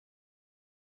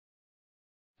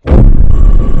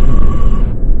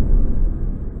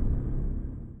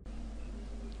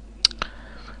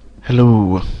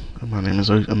Hello, my name is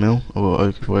Emil, or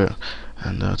okwiBoy,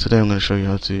 and today I'm going to show you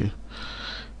how to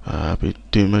be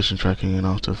doing motion tracking in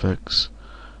After Effects,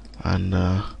 and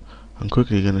I'm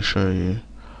quickly going to show you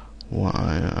what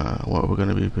we're going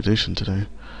to be producing today.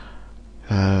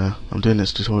 I'm doing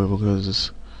this tutorial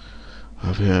because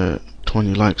I've hit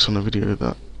 20 likes on the video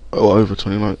that, or over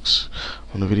 20 likes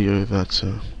on the video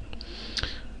that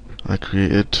I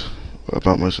created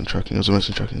about motion tracking. It was a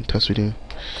motion tracking test video.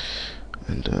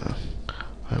 And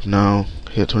I've now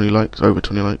hit 20 likes, over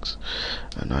 20 likes,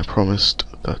 and I promised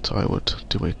that I would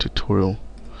do a tutorial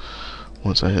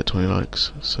once I hit 20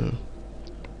 likes, so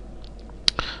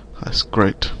that's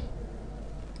great.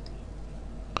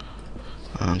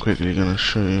 I'm quickly going to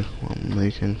show you what I'm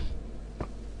making.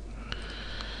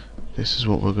 This is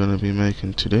what we're going to be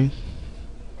making today.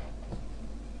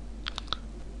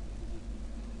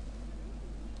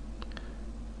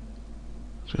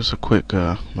 Just a quick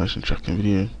motion tracking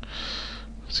video.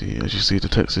 See, as you see, the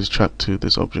text is tracked to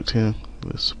this object here,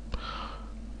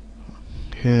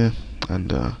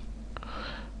 and we're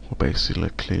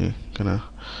basically gonna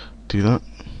do that.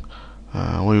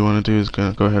 What you want to do is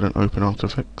go ahead and open After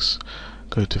Effects.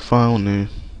 Go to File, New,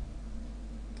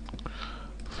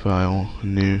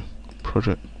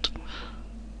 Project.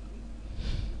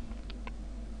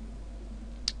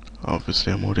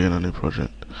 Obviously, I'm already in a new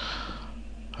project.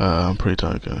 I'm pretty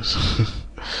tired, guys.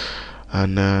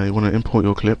 And you want to import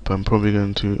your clip. I'm probably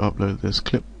going to upload this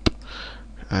clip,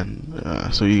 and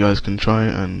so you guys can try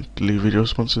and leave video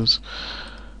responses.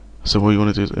 So what you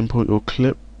want to do is import your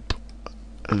clip,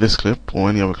 this clip or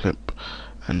any other clip,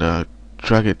 and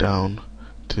drag it down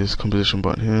to this composition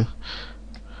button here.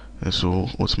 This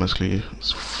will automatically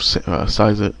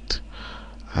size it,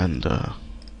 and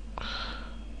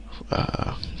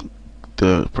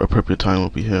the appropriate time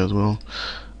will be here as well.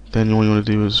 Then what you want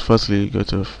to do is firstly go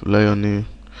to Layer, New,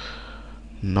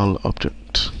 Null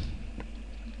Object,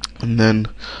 and then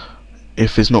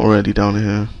if it's not already down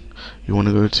here, you want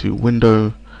to go to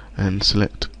Window and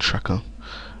select Tracker,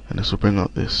 and this will bring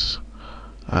up this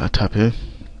tab here.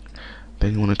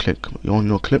 Then you want to click on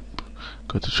your clip,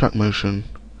 go to Track Motion.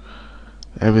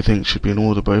 Everything should be in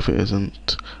order, but if it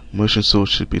isn't, motion source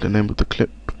should be the name of the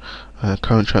clip.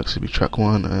 Current track should be track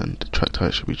 1, and track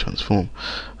type should be transform.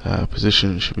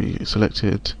 Position should be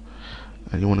selected,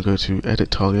 and you want to go to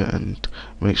edit target and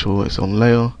make sure it's on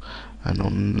layer, and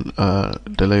on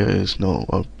the layer is null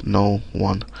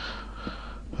 1,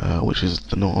 which is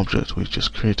the null object we've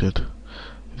just created.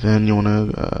 Then you want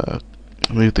to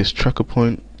move this tracker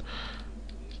point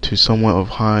to somewhat of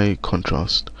high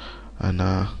contrast, and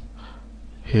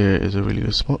here is a really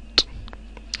good spot.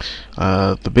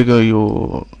 The bigger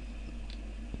your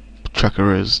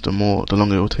tracker is, the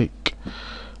longer it will take,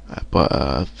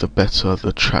 but the better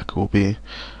the track will be.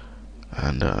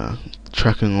 And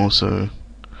tracking also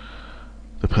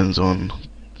depends on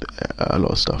a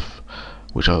lot of stuff,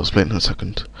 which I'll explain in a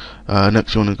second.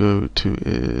 Next you want to go to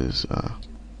is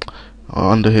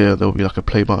under here there will be like a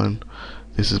play button.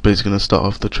 This is basically going to start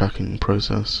off the tracking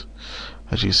process.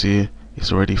 As you see,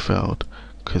 it's already failed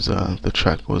because the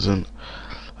track wasn't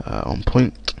on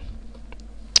point.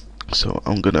 So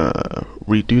I'm gonna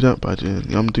redo that by doing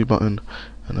the undo button,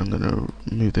 and I'm gonna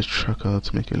move this tracker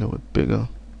to make it a little bit bigger.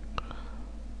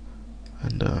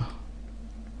 And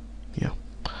yeah,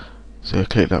 so I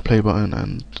click that play button,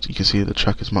 and you can see the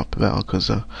track is much better because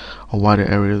a wider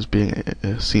area is being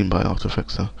seen by After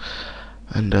Effects.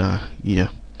 And yeah,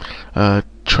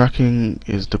 tracking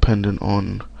is dependent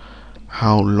on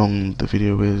how long the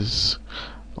video is,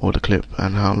 or the clip,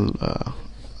 and how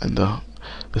and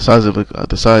the size of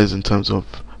the size in terms of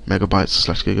megabytes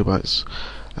 / gigabytes,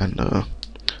 and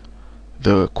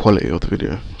the quality of the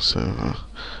video. So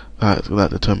that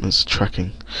determines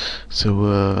tracking.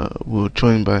 So we'll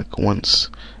join back once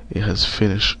it has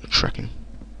finished tracking.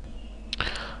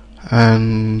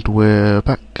 And we're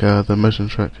back. The motion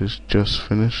track is just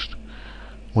finished.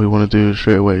 What you want to do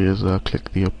straight away is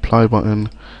click the apply button,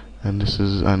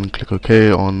 and click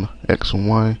OK on X and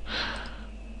Y,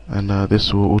 and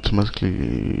this will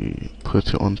automatically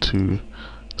put it onto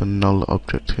the null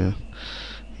object here.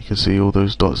 You can see all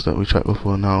those dots that we tracked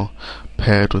before are now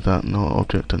paired with that null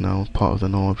object, and now part of the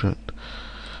null object.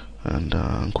 And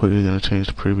I'm quickly going to change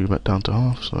the preview back down to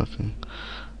half so I can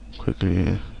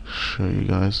quickly show you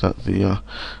guys that you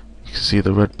can see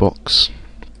the red box.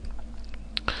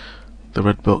 The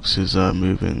red box is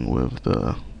moving with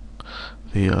the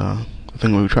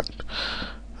thing we tracked.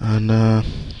 And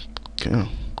okay.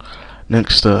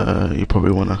 Next, you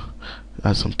probably want to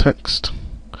add some text.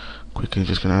 Quickly,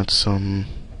 just gonna add something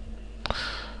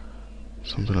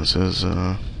that says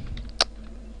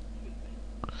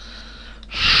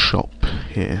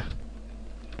here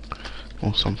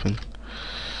or something.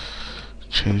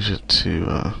 Change it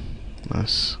to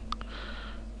nice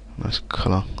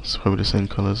colour. It's probably the same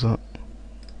colour as that.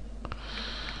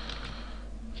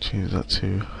 Change that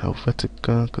to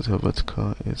Helvetica, because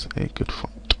Helvetica is a good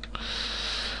font.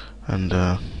 And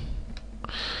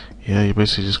yeah, you're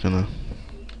basically just gonna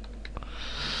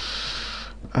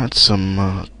add some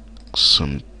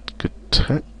good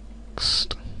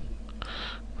text.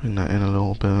 Bring that in a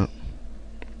little bit.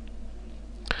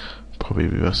 Probably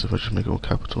be best if I just make it all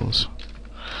capitals.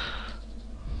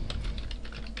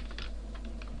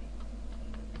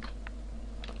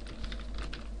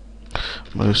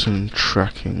 Motion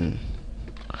tracking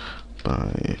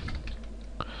by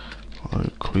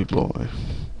okwiBoy.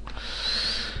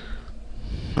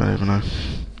 I don't even know.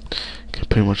 You can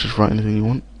pretty much just write anything you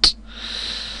want.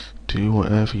 Do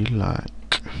whatever you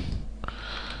like.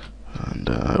 And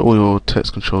all your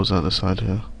text controls are at the side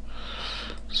here,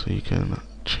 so you can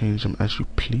change them as you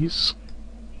please.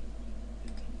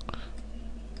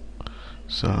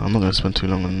 So I'm not going to spend too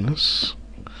long on this.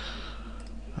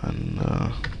 And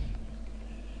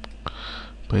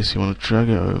basically, you want to drag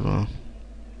it over.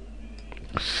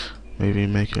 Maybe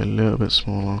make it a little bit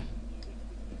smaller.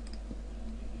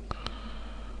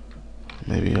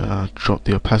 Maybe drop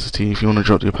the opacity. If you want to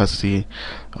drop the opacity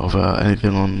of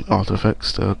anything on After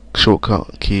Effects, the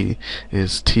shortcut key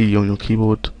is T on your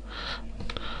keyboard.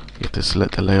 You have to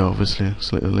select the layer, obviously.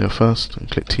 Select the layer first and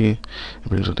click T. It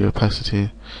brings up the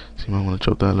opacity. So you might want to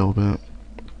drop that a little bit.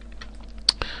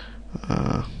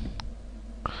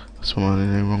 That's what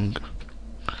I'm doing wrong,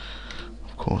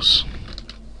 of course.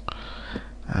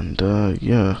 And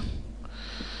yeah.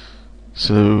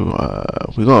 So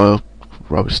we got a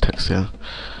rubbish text here,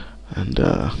 and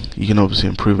you can obviously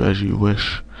improve it as you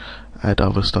wish, add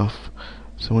other stuff.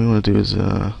 So what you want to do is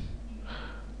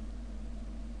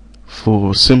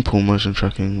for simple motion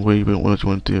tracking, what you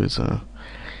want to do is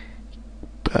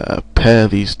pair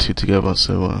these two together.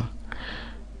 So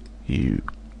you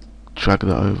drag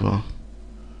that over.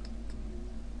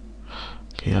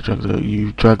 Okay,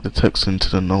 you drag the text into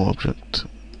the null object.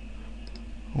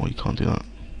 Or you can't do that.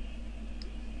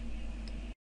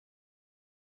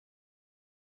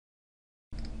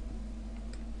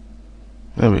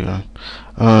 There we go.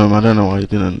 I don't know why you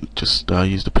didn't just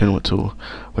use the pinwheel tool.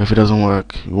 But if it doesn't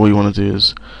work, what you want to do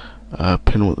is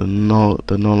pinwheel the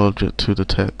null object to the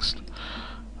text.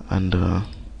 And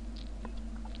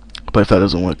but if that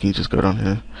doesn't work, you just go down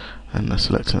here and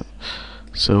select it.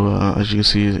 So as you can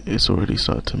see, it's already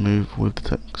started to move with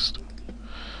the text.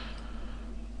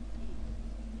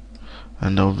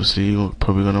 And obviously you're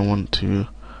probably going to want to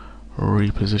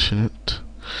reposition it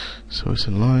so it's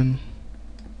in line.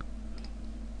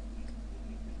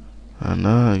 And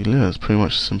yeah, it's pretty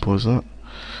much as simple as that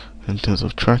in terms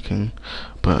of tracking.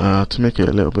 But to make it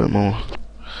a little bit more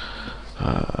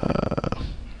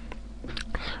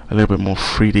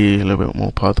 3D, a little bit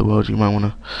more part of the world, you might want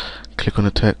to click on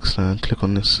the text and click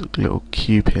on this little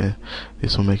cube here.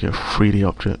 This will make it a 3D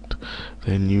object.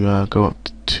 Then you go up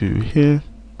to here,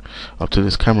 up to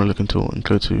this camera looking tool, and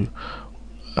go to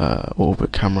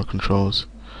orbit camera controls.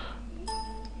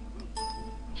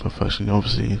 But first,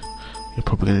 obviously, you're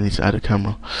probably going to need to add a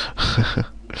camera.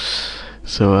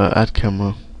 So add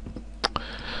camera.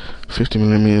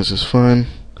 50mm is fine,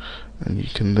 and you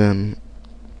can then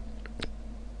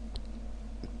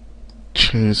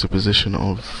change the position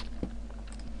of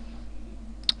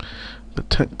the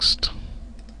text.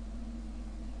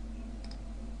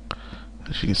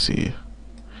 As you can see, it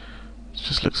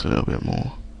just looks a little bit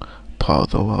more part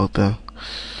of the world there.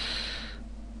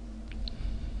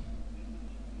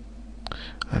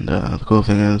 And the cool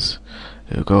thing is,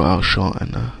 it'll go out of shot,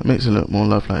 and it makes it look more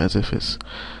lifelike, as if it's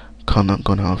gone out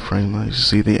of frame. Like you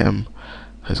see, the M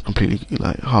has completely,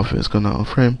 like half of it's gone out of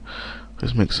frame,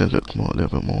 which makes it look a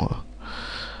little bit more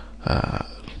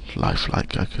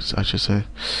lifelike, I should say.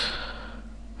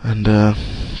 And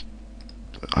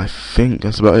I think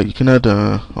that's about it. You can add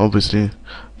obviously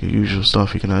your usual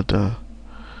stuff. You can add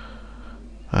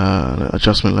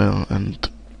adjustment layer and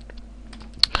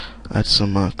add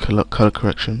some color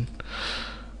correction.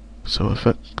 So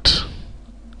effect,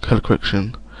 color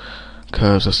correction,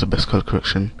 curves, that's the best color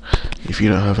correction if you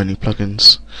don't have any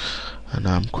plugins. And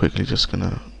I'm quickly just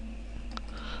gonna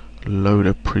load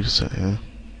a preset here.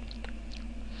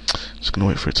 Just gonna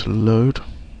wait for it to load.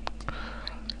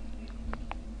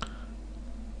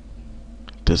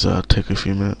 Does take a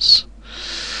few minutes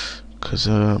because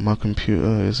my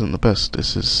computer isn't the best.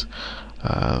 This is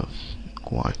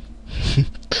why.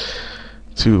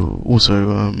 To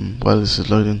also while this is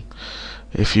loading,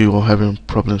 if you are having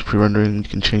problems pre-rendering, you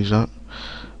can change that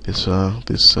this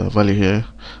value here,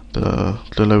 the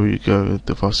lower you go,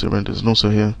 the faster it renders. And also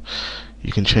here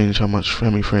you can change how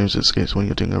many frames it skips when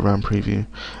you're doing a RAM preview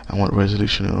and what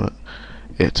resolution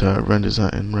it renders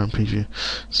at in RAM preview.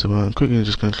 So I'm quickly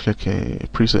just going to click a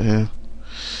preset here.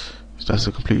 So that's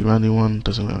a completely random one,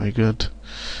 doesn't look very good.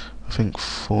 I think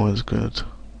 4 is good.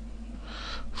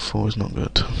 4 is not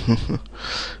good.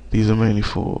 These are mainly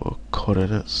for COD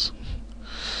edits.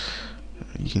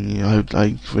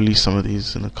 I released some of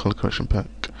these in a color correction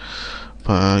pack,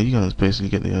 but you guys basically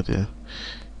get the idea.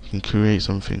 You can create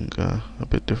something a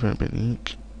bit different, a bit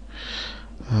unique.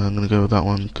 I'm gonna go with that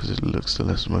one because it looks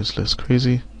most less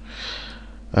crazy.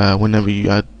 Whenever you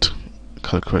add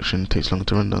color correction, it takes longer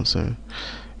to render, so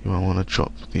you might want to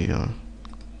drop the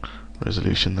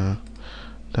resolution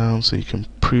down so you can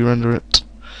pre-render it.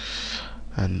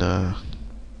 And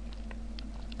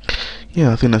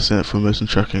yeah, I think that's it for motion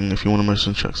tracking. If you want to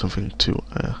motion track something to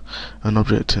an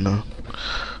object in a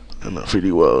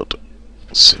 3D world.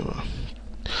 So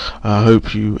I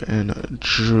hope you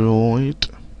enjoyed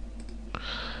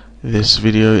this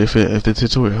video. If the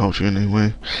tutorial helped you in any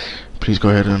way, please go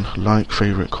ahead and like,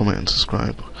 favorite, comment and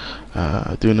subscribe.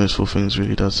 Doing those 4 things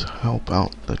really does help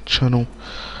out the channel.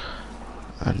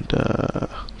 And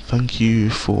thank you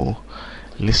for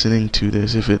listening to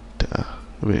this. If it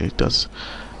really does,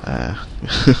 I'm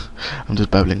just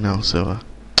babbling now. So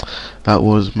that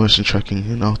was motion tracking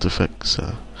in After Effects.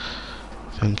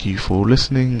 Thank you for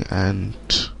listening and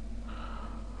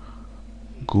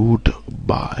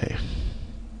goodbye.